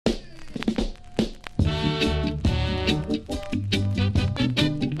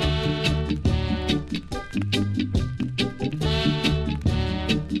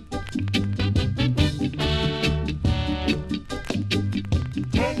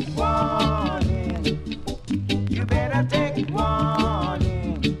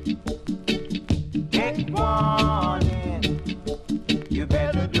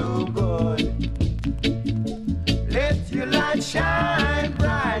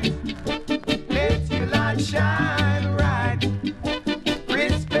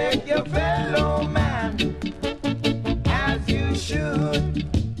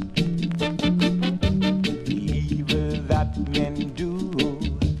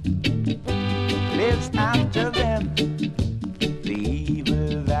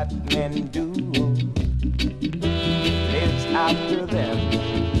men do lives after them.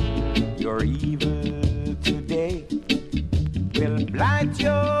 Your evil today will blight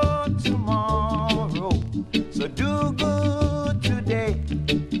your tomorrow. So do good today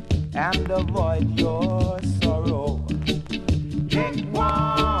and avoid your sorrow. Take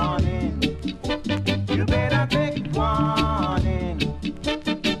warning, you better take warning.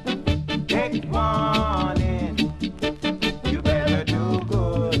 Take warning, you better do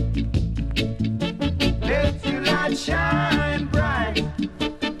good. Let your light shine bright,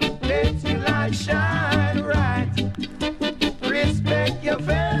 let your light shine right. Respect your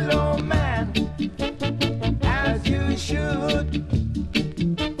fellow man as you should.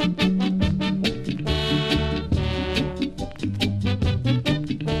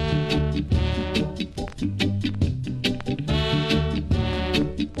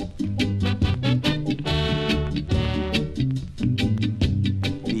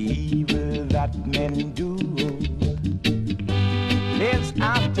 Men do lives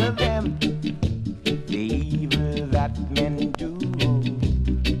after them. The evil that men do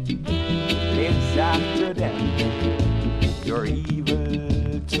lives after them. Your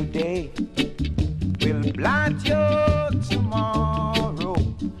evil today will blight your tomorrow.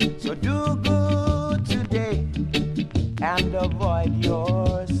 So do good today and avoid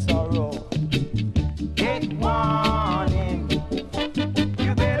your